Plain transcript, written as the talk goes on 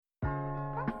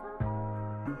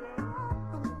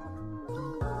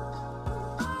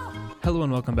Hello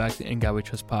and welcome back to In God We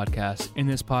Trust podcast. In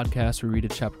this podcast, we read a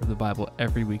chapter of the Bible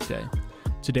every weekday.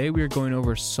 Today we are going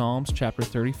over Psalms chapter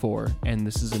 34, and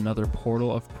this is another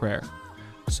portal of prayer.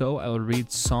 So I will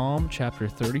read Psalm chapter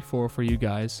 34 for you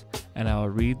guys, and I will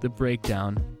read the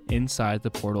breakdown inside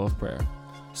the portal of prayer.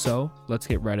 So let's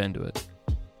get right into it.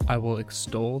 I will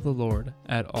extol the Lord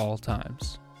at all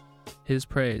times. His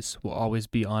praise will always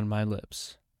be on my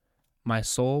lips. My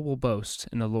soul will boast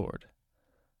in the Lord.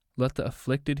 Let the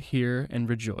afflicted hear and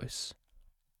rejoice.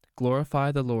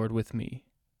 Glorify the Lord with me.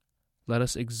 Let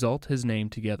us exalt his name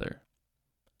together.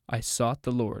 I sought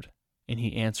the Lord, and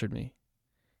he answered me.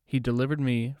 He delivered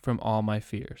me from all my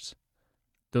fears.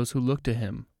 Those who look to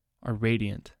him are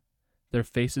radiant. Their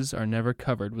faces are never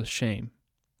covered with shame.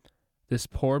 This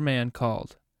poor man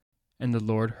called, and the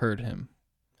Lord heard him.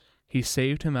 He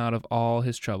saved him out of all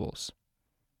his troubles.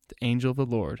 The angel of the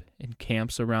Lord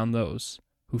encamps around those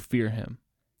who fear him,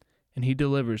 and he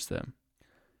delivers them.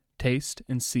 Taste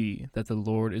and see that the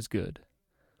Lord is good.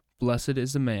 Blessed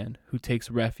is the man who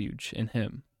takes refuge in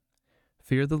him.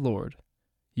 Fear the Lord,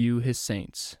 you his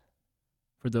saints.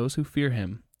 For those who fear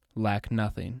him lack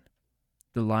nothing.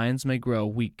 The lions may grow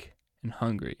weak and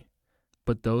hungry,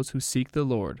 but those who seek the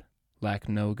Lord lack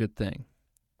no good thing.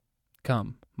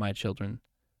 Come, my children,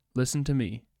 listen to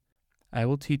me. I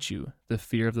will teach you the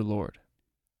fear of the Lord.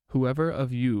 Whoever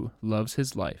of you loves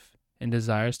his life and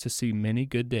desires to see many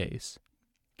good days,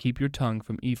 keep your tongue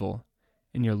from evil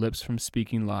and your lips from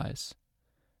speaking lies.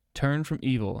 Turn from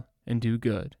evil and do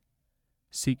good.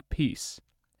 Seek peace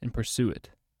and pursue it.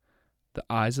 The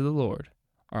eyes of the Lord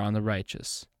are on the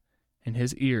righteous, and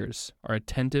his ears are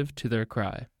attentive to their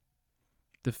cry.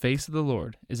 The face of the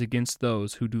Lord is against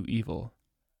those who do evil,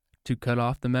 to cut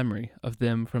off the memory of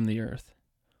them from the earth.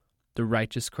 The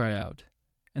righteous cry out,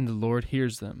 and the Lord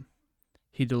hears them.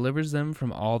 He delivers them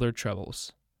from all their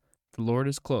troubles. The Lord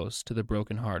is close to the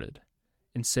brokenhearted,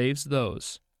 and saves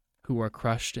those who are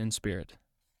crushed in spirit.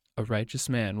 A righteous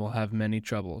man will have many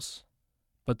troubles,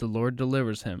 but the Lord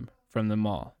delivers him from them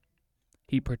all.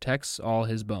 He protects all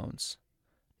his bones.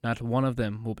 Not one of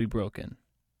them will be broken.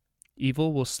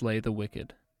 Evil will slay the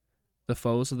wicked. The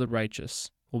foes of the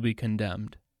righteous will be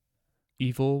condemned.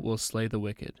 Evil will slay the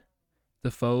wicked.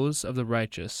 The foes of the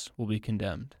righteous will be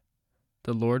condemned.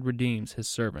 The Lord redeems his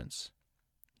servants.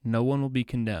 No one will be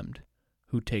condemned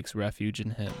who takes refuge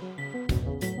in him.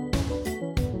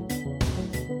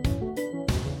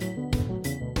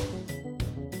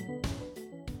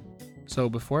 So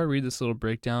before I read this little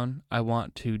breakdown, I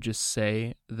want to just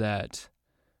say that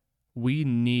we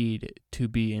need to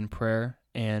be in prayer,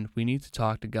 and we need to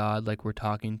talk to God like we're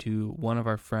talking to one of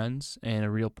our friends and a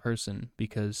real person,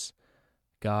 because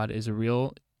God is a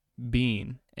real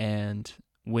being, and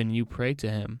when you pray to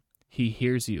him, he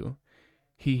hears you.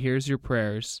 He hears your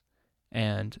prayers,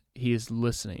 and he is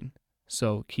listening.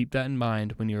 So keep that in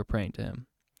mind when you're praying to him.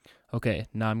 Okay,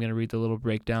 now I'm going to read the little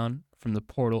breakdown from the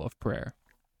portal of prayer.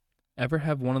 Ever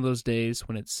have one of those days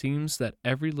when it seems that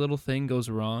every little thing goes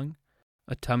wrong?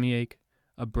 A tummy ache,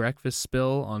 a breakfast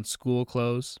spill on school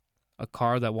clothes, a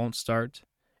car that won't start,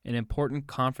 an important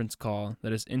conference call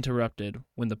that is interrupted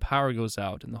when the power goes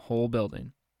out in the whole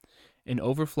building, an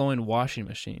overflowing washing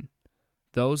machine.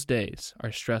 Those days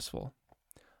are stressful.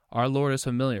 Our Lord is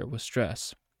familiar with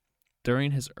stress.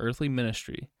 During his earthly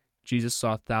ministry, Jesus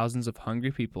saw thousands of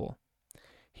hungry people.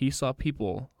 He saw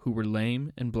people who were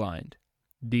lame and blind,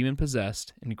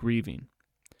 demon-possessed and grieving.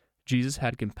 Jesus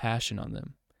had compassion on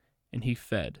them, and he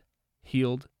fed,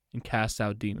 healed, and cast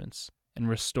out demons, and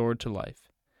restored to life.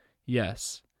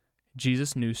 Yes,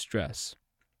 Jesus knew stress.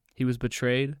 He was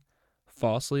betrayed,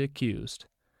 falsely accused,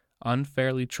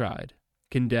 unfairly tried,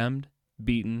 condemned,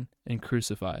 beaten, and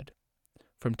crucified.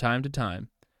 From time to time,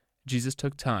 Jesus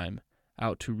took time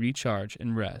out to recharge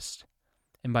and rest,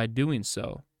 and by doing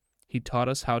so, he taught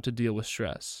us how to deal with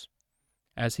stress.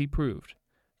 As he proved,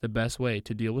 the best way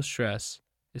to deal with stress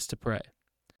is to pray,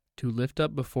 to lift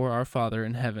up before our Father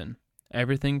in heaven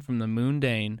everything from the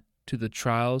mundane to the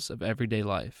trials of everyday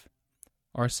life.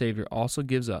 Our Savior also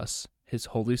gives us his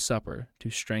Holy Supper to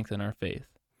strengthen our faith,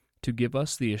 to give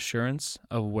us the assurance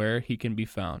of where he can be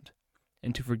found,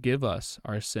 and to forgive us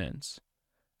our sins.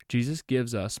 Jesus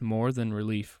gives us more than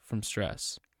relief from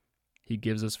stress. He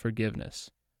gives us forgiveness,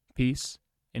 peace,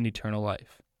 and eternal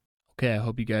life. Okay, I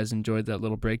hope you guys enjoyed that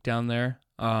little breakdown there.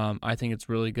 I think it's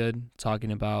really good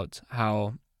talking about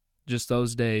how just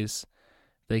those days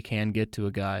they can get to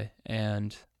a guy,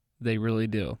 and they really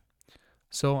do.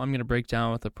 So I'm going to break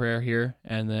down with a prayer here,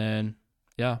 and then,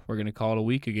 we're going to call it a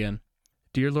week again.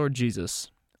 Dear Lord Jesus,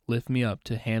 lift me up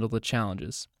to handle the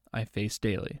challenges I face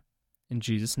daily. In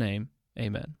Jesus' name,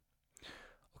 amen.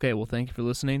 Okay, well, thank you for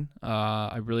listening.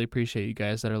 I really appreciate you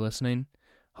guys that are listening.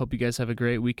 Hope you guys have a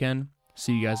great weekend.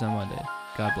 See you guys on Monday.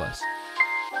 God bless.